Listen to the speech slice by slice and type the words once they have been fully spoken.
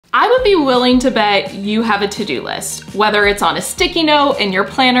I would be willing to bet you have a to-do list, whether it's on a sticky note, in your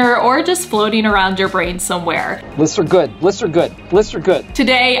planner, or just floating around your brain somewhere. Lists are good, lists are good, lists are good.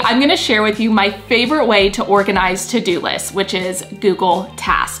 Today, I'm gonna share with you my favorite way to organize to-do lists, which is Google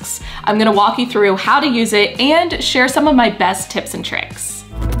Tasks. I'm gonna walk you through how to use it and share some of my best tips and tricks.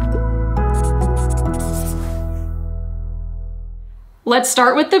 Let's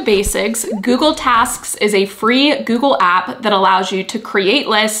start with the basics. Google Tasks is a free Google app that allows you to create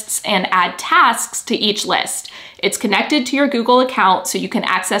lists and add tasks to each list. It's connected to your Google account so you can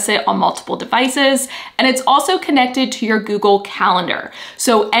access it on multiple devices, and it's also connected to your Google Calendar.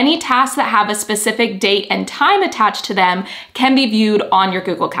 So any tasks that have a specific date and time attached to them can be viewed on your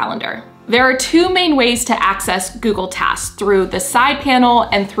Google Calendar. There are two main ways to access Google Tasks, through the side panel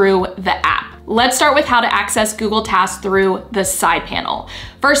and through the app. Let's start with how to access Google Tasks through the side panel.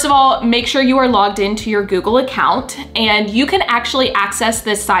 First of all, make sure you are logged into your Google account, and you can actually access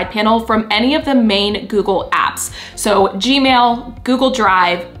this side panel from any of the main Google apps. So Gmail, Google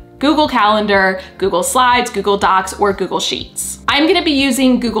Drive, Google Calendar, Google Slides, Google Docs, or Google Sheets. I'm gonna be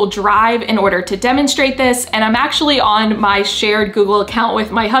using Google Drive in order to demonstrate this, and I'm actually on my shared Google account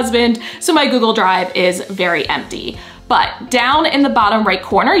with my husband, so my Google Drive is very empty. But down in the bottom right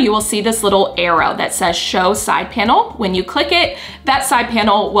corner, you will see this little arrow that says Show Side Panel. When you click it, that side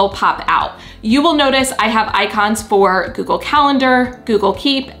panel will pop out. You will notice I have icons for Google Calendar, Google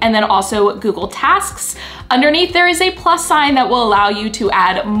Keep, and then also Google Tasks. Underneath, there is a plus sign that will allow you to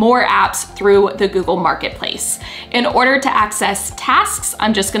add more apps through the Google Marketplace. In order to access tasks,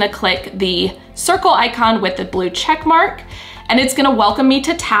 I'm just gonna click the circle icon with the blue check mark, and it's gonna welcome me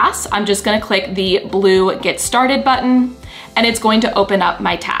to tasks. I'm just gonna click the blue Get Started button, and it's going to open up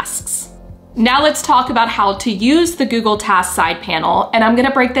my tasks. Now let's talk about how to use the Google Tasks side panel, and I'm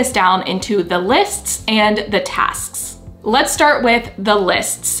gonna break this down into the lists and the tasks. Let's start with the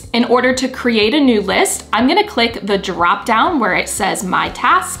lists. In order to create a new list, I'm gonna click the drop down where it says My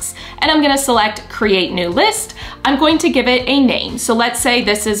Tasks, and I'm gonna select Create New List. I'm going to give it a name. So let's say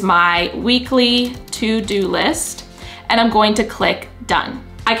this is my weekly to-do list, and I'm going to click Done.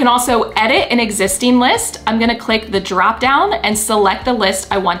 I can also edit an existing list. I'm gonna click the drop down and select the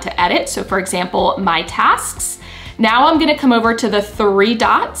list I want to edit. So for example, My Tasks. Now I'm gonna come over to the three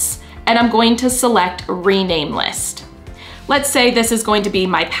dots, and I'm going to select Rename List. Let's say this is going to be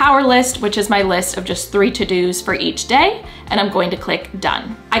my power list, which is my list of just 3 to-dos for each day, and I'm going to click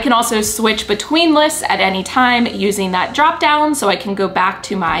Done. I can also switch between lists at any time using that drop down, so I can go back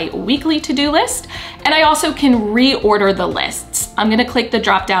to my weekly to-do list, and I also can reorder the lists. I'm gonna click the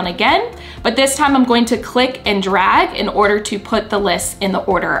drop down again, but this time I'm going to click and drag in order to put the lists in the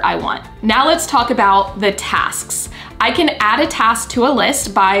order I want. Now let's talk about the tasks. I can add a task to a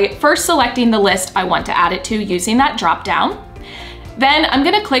list by first selecting the list I want to add it to using that drop down. Then I'm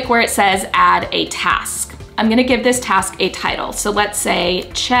gonna click where it says Add a Task. I'm gonna give this task a title. So let's say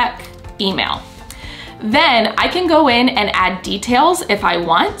Check Email. Then I can go in and add details if I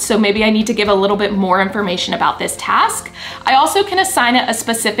want. So maybe I need to give a little bit more information about this task. I also can assign it a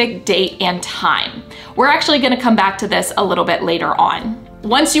specific date and time. We're actually gonna come back to this a little bit later on.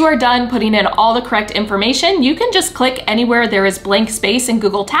 Once you are done putting in all the correct information, you can just click anywhere there is blank space in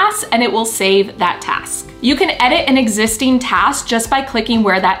Google Tasks, and it will save that task. You can edit an existing task just by clicking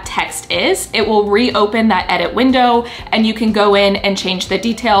where that text is. It will reopen that edit window, and you can go in and change the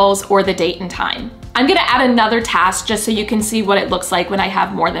details or the date and time. I'm gonna add another task just so you can see what it looks like when I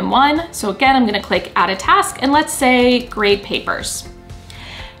have more than one. So again, I'm gonna click Add a Task, and let's say Grade Papers.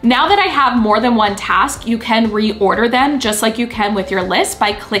 Now that I have more than one task, you can reorder them just like you can with your list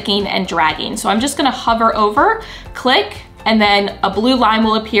by clicking and dragging. So I'm just gonna hover over, click, and then a blue line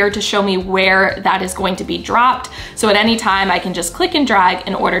will appear to show me where that is going to be dropped. So at any time I can just click and drag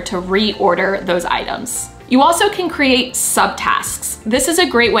in order to reorder those items. You also can create subtasks. This is a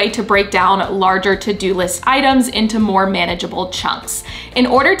great way to break down larger to-do list items into more manageable chunks. In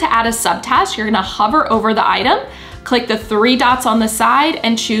order to add a subtask, you're gonna hover over the item, click the three dots on the side,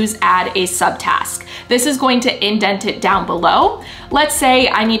 and choose Add a Subtask. This is going to indent it down below. Let's say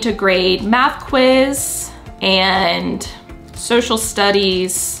I need to grade math quiz and social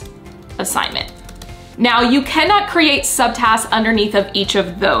studies assignment. Now you cannot create subtasks underneath of each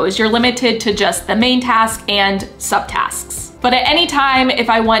of those. You're limited to just the main task and subtasks. But at any time,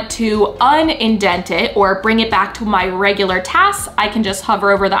 if I want to unindent it or bring it back to my regular tasks, I can just hover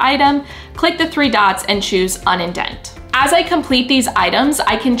over the item, click the three dots, and choose Unindent. As I complete these items,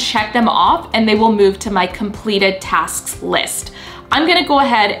 I can check them off and they will move to my completed tasks list. I'm gonna go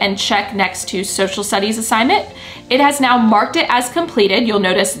ahead and check next to social studies assignment. It has now marked it as completed. You'll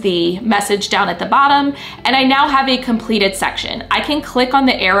notice the message down at the bottom, and I now have a completed section. I can click on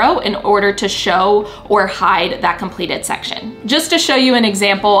the arrow in order to show or hide that completed section. Just to show you an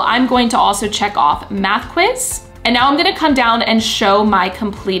example, I'm going to also check off math quiz. And now I'm gonna come down and show my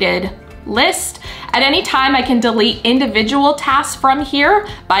completed list. At any time, I can delete individual tasks from here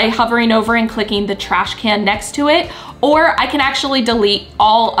by hovering over and clicking the trash can next to it, or I can actually delete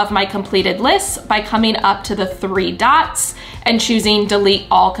all of my completed lists by coming up to the 3 dots and choosing delete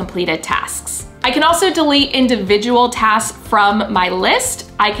all completed tasks. I can also delete individual tasks from my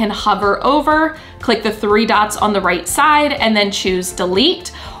list. I can hover over, click the 3 dots on the right side, and then choose delete.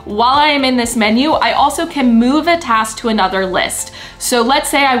 While I am in this menu, I also can move a task to another list. So let's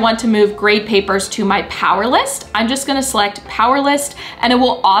say I want to move grade papers to my power list. I'm just gonna select power list, and it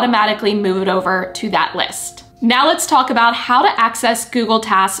will automatically move it over to that list. Now let's talk about how to access Google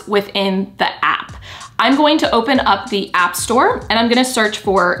Tasks within the app. I'm going to open up the App Store, and I'm gonna search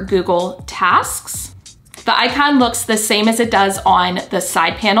for Google Tasks. The icon looks the same as it does on the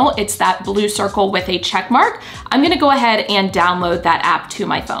side panel. It's that blue circle with a check mark. I'm gonna go ahead and download that app to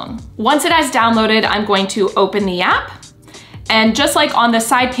my phone. Once it has downloaded, I'm going to open the app. And just like on the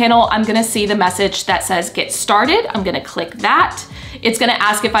side panel, I'm gonna see the message that says get started. I'm gonna click that. It's gonna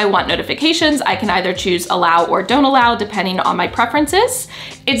ask if I want notifications. I can either choose allow or don't allow, depending on my preferences.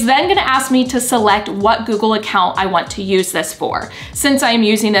 It's then gonna ask me to select what Google account I want to use this for. Since I'm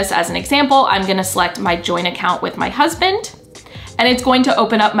using this as an example, I'm gonna select my joint account with my husband, and it's going to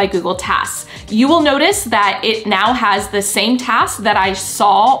open up my Google Tasks. You will notice that it now has the same task that I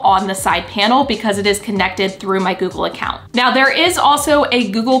saw on the side panel because it is connected through my Google account. Now, there is also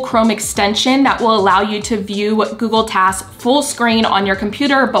a Google Chrome extension that will allow you to view Google Tasks full screen on your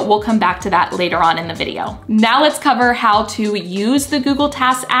computer, but we'll come back to that later on in the video. Now let's cover how to use the Google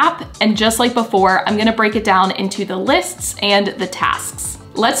Tasks app. And just like before, I'm gonna break it down into the lists and the tasks.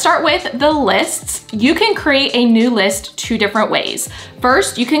 Let's start with the lists. You can create a new list 2 different ways.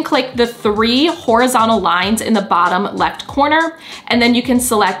 First, you can click the 3 horizontal lines in the bottom left corner, and then you can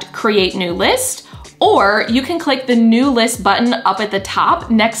select Create New List, or you can click the New List button up at the top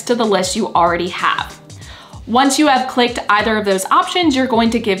next to the list you already have. Once you have clicked either of those options, you're going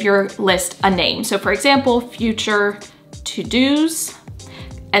to give your list a name. So for example, Future To-Dos,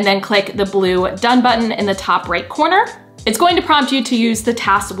 and then click the blue Done button in the top right corner. It's going to prompt you to use the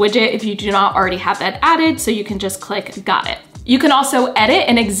task widget if you do not already have that added, so you can just click Got It. You can also edit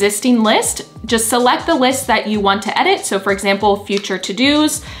an existing list. Just select the list that you want to edit. So for example, Future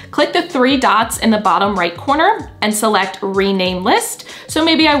To-Dos, click the 3 dots in the bottom right corner and select Rename List. So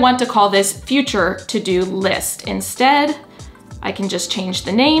maybe I want to call this Future To-Do List instead. I can just change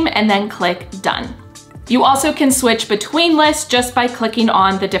the name and then click Done. You also can switch between lists just by clicking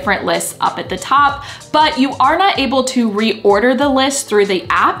on the different lists up at the top, but you are not able to reorder the list through the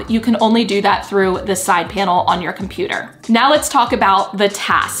app. You can only do that through the side panel on your computer. Now let's talk about the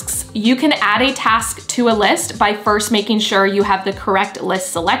tasks. You can add a task to a list by first making sure you have the correct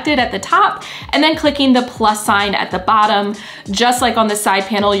list selected at the top and then clicking the plus sign at the bottom. Just like on the side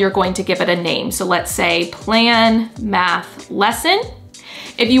panel, you're going to give it a name. So let's say Plan Math Lesson.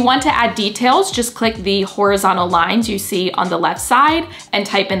 If you want to add details, just click the horizontal lines you see on the left side and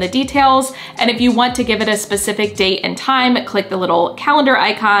type in the details. And if you want to give it a specific date and time, click the little calendar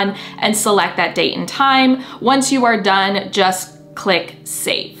icon and select that date and time. Once you are done, just click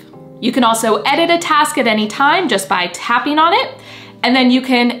Save. You can also edit a task at any time just by tapping on it, and then you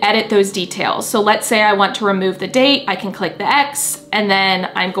can edit those details. So let's say I want to remove the date, I can click the X, and then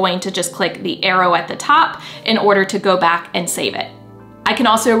I'm going to just click the arrow at the top in order to go back and save it. I can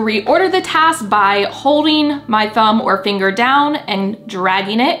also reorder the task by holding my thumb or finger down and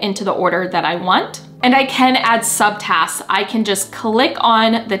dragging it into the order that I want. And I can add subtasks. I can just click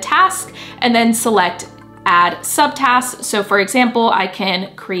on the task and then select Add Subtasks. So for example, I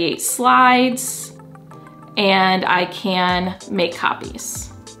can create slides and I can make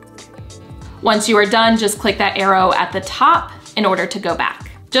copies. Once you are done, just click that arrow at the top in order to go back.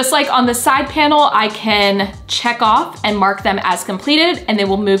 Just like on the side panel, I can check off and mark them as completed, and they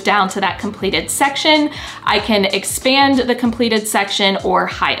will move down to that completed section. I can expand the completed section or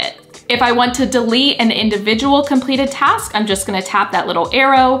hide it. If I want to delete an individual completed task, I'm just gonna tap that little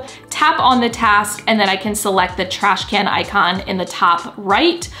arrow, tap on the task, and then I can select the trash can icon in the top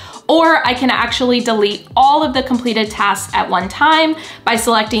right, or I can actually delete all of the completed tasks at one time by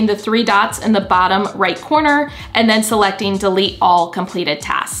selecting the 3 dots in the bottom right corner and then selecting Delete All Completed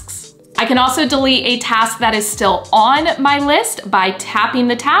Tasks. I can also delete a task that is still on my list by tapping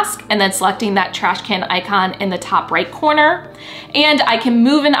the task and then selecting that trash can icon in the top right corner. And I can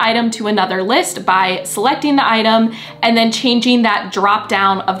move an item to another list by selecting the item and then changing that drop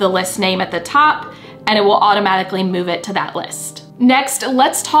down of the list name at the top, and it will automatically move it to that list. Next,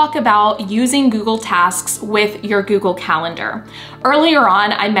 let's talk about using Google Tasks with your Google Calendar. Earlier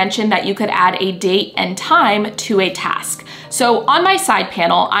on, I mentioned that you could add a date and time to a task. So on my side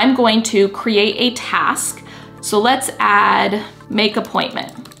panel, I'm going to create a task. So let's add make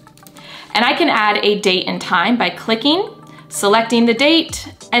appointment. And I can add a date and time by clicking, selecting the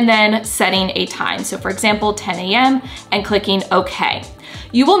date, and then setting a time. So for example, 10 a.m. and clicking OK.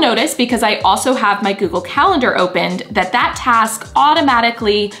 You will notice, because I also have my Google Calendar opened, that that task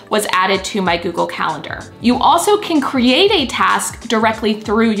automatically was added to my Google Calendar. You also can create a task directly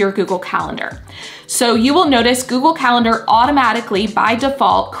through your Google Calendar. So you will notice Google Calendar automatically, by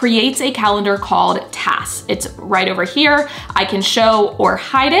default, creates a calendar called Tasks. It's right over here. I can show or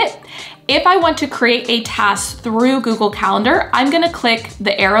hide it. If I want to create a task through Google Calendar, I'm gonna click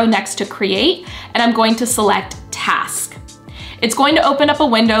the arrow next to create, and I'm going to select Task. It's going to open up a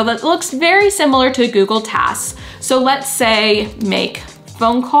window that looks very similar to Google Tasks. So let's say make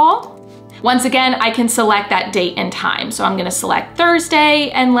phone call. Once again, I can select that date and time. So I'm gonna select Thursday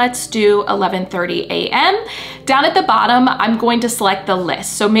and let's do 11:30 a.m. Down at the bottom, I'm going to select the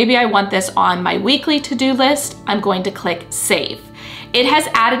list. So maybe I want this on my weekly to-do list. I'm going to click Save. It has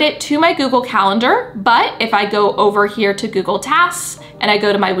added it to my Google Calendar, but if I go over here to Google Tasks and I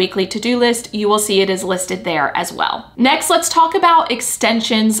go to my weekly to-do list, you will see it is listed there as well. Next, let's talk about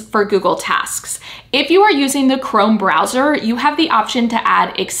extensions for Google Tasks. If you are using the Chrome browser, you have the option to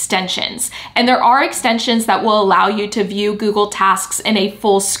add extensions. And there are extensions that will allow you to view Google Tasks in a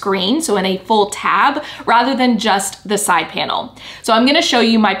full screen, so in a full tab, rather than just the side panel. So I'm gonna show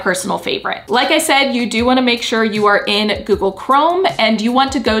you my personal favorite. Like I said, you do wanna make sure you are in Google Chrome and you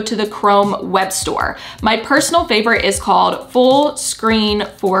want to go to the Chrome Web Store. My personal favorite is called Full Screen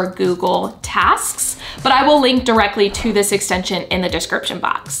for Google Tasks, but I will link directly to this extension in the description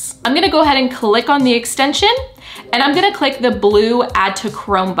box. I'm gonna go ahead and click on the extension, and I'm gonna click the blue Add to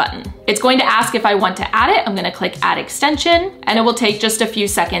Chrome button. It's going to ask if I want to add it. I'm gonna click Add Extension, and it will take just a few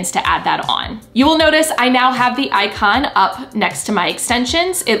seconds to add that on. You will notice I now have the icon up next to my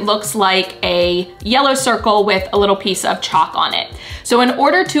extensions. It looks like a yellow circle with a little piece of chalk on it. So in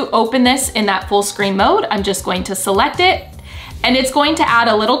order to open this in that full screen mode, I'm just going to select it, and it's going to add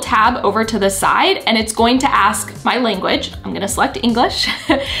a little tab over to the side, and it's going to ask my language. I'm gonna select English,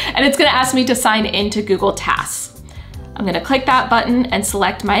 and it's gonna ask me to sign into Google Tasks. I'm gonna click that button and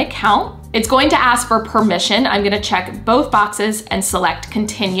select my account. It's going to ask for permission. I'm gonna check both boxes and select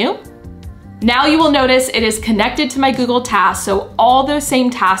Continue. Now you will notice it is connected to my Google Tasks, so all those same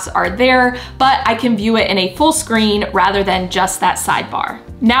tasks are there, but I can view it in a full screen rather than just that sidebar.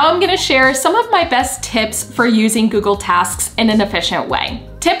 Now I'm gonna share some of my best tips for using Google Tasks in an efficient way.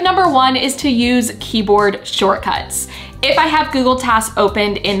 Tip number one is to use keyboard shortcuts. If I have Google Tasks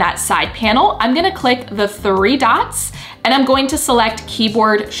opened in that side panel, I'm gonna click the three dots and I'm going to select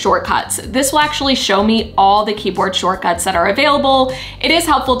keyboard shortcuts. This will actually show me all the keyboard shortcuts that are available. It is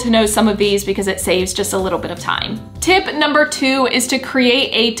helpful to know some of these because it saves just a little bit of time. Tip number two is to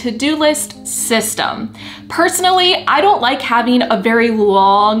create a to-do list system. Personally, I don't like having a very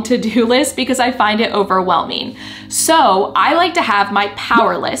long to-do list because I find it overwhelming. So I like to have my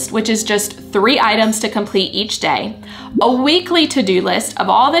power list, which is just 3 items to complete each day, a weekly to-do list of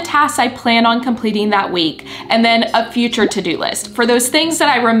all the tasks I plan on completing that week, and then a future to-do list for those things that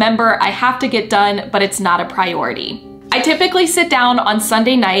I remember I have to get done, but it's not a priority. I typically sit down on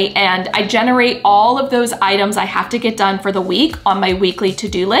Sunday night and I generate all of those items I have to get done for the week on my weekly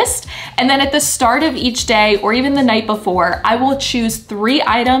to-do list. And then at the start of each day or even the night before, I will choose 3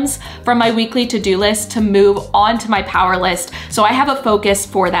 items from my weekly to-do list to move on to my power list so I have a focus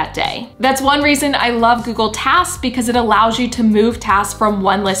for that day. That's one reason I love Google Tasks, because it allows you to move tasks from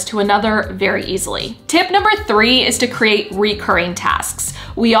one list to another very easily. Tip number 3 is to create recurring tasks.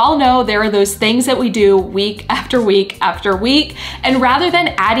 We all know there are those things that we do week after week after week, and rather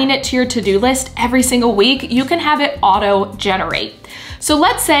than adding it to your to-do list every single week, you can have it auto-generate. So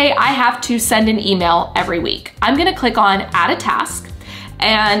let's say I have to send an email every week. I'm gonna click on Add a Task,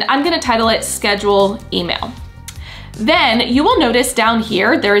 and I'm gonna title it Schedule Email. Then you will notice down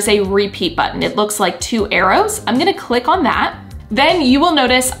here, there is a repeat button. It looks like 2 arrows. I'm gonna click on that. Then you will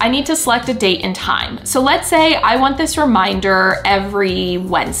notice I need to select a date and time. So let's say I want this reminder every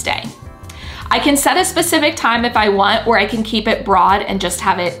Wednesday. I can set a specific time if I want, or I can keep it broad and just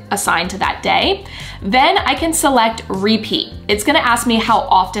have it assigned to that day. Then I can select repeat. It's gonna ask me how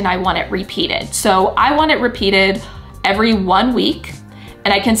often I want it repeated. So I want it repeated every 1 week,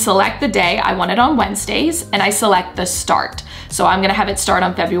 and I can select the day. I want it on Wednesdays, and I select the start. So I'm gonna have it start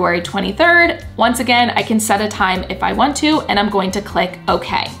on February 23rd. Once again, I can set a time if I want to, and I'm going to click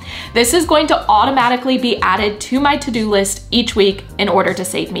OK. This is going to automatically be added to my to-do list each week in order to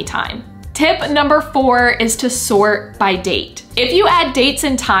save me time. Tip number 4 is to sort by date. If you add dates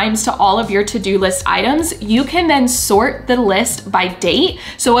and times to all of your to-do list items, you can then sort the list by date.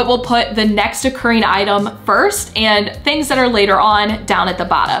 So it will put the next occurring item first and things that are later on down at the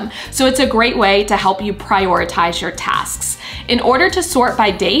bottom. So it's a great way to help you prioritize your tasks. In order to sort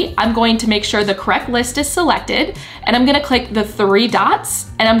by date, I'm going to make sure the correct list is selected, and I'm gonna click the 3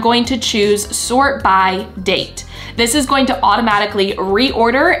 dots, and I'm going to choose sort by date. This is going to automatically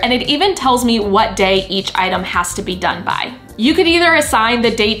reorder, and it even tells me what day each item has to be done by. You could either assign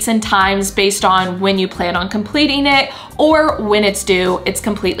the dates and times based on when you plan on completing it or when it's due. It's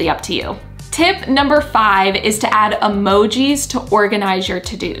completely up to you. Tip number 5 is to add emojis to organize your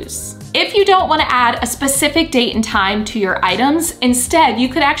to-dos. If you don't want to add a specific date and time to your items, instead you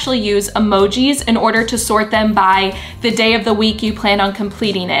could actually use emojis in order to sort them by the day of the week you plan on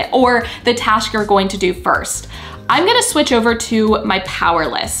completing it or the task you're going to do first. I'm gonna switch over to my power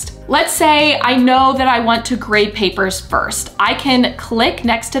list. Let's say I know that I want to grade papers first. I can click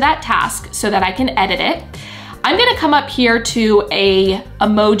next to that task so that I can edit it. I'm gonna come up here to a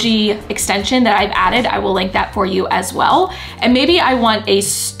emoji extension that I've added. I will link that for you as well. And maybe I want a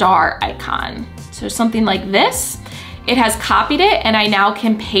star icon. So something like this. It has copied it, and I now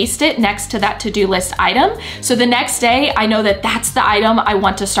can paste it next to that to-do list item. So the next day, I know that that's the item I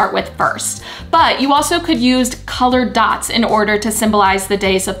want to start with first. But you also could use colored dots in order to symbolize the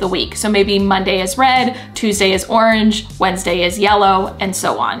days of the week. So maybe Monday is red, Tuesday is orange, Wednesday is yellow, and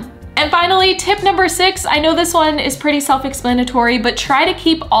so on. And finally, tip number 6, I know this one is pretty self-explanatory, but try to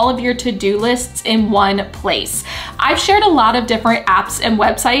keep all of your to-do lists in one place. I've shared a lot of different apps and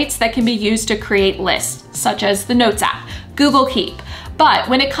websites that can be used to create lists, such as the Notes app, Google Keep. But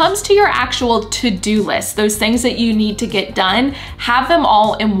when it comes to your actual to-do list, those things that you need to get done, have them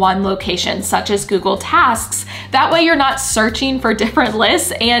all in one location, such as Google Tasks. That way you're not searching for different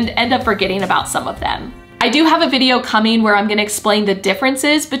lists and end up forgetting about some of them. I do have a video coming where I'm gonna explain the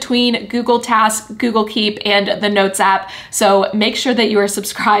differences between Google Tasks, Google Keep, and the Notes app, so make sure that you are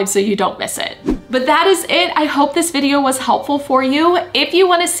subscribed so you don't miss it. But that is it. I hope this video was helpful for you. If you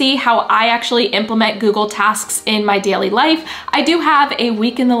wanna see how I actually implement Google Tasks in my daily life, I do have a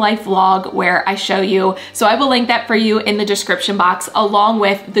week in the life vlog where I show you, so I will link that for you in the description box along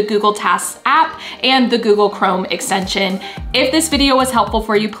with the Google Tasks app and the Google Chrome extension. If this video was helpful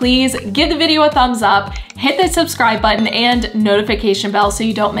for you, please give the video a thumbs up, hit the subscribe button and notification bell so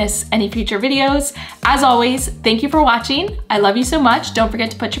you don't miss any future videos. As always, thank you for watching. I love you so much. Don't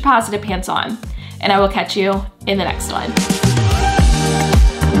forget to put your positive pants on, and I will catch you in the next one.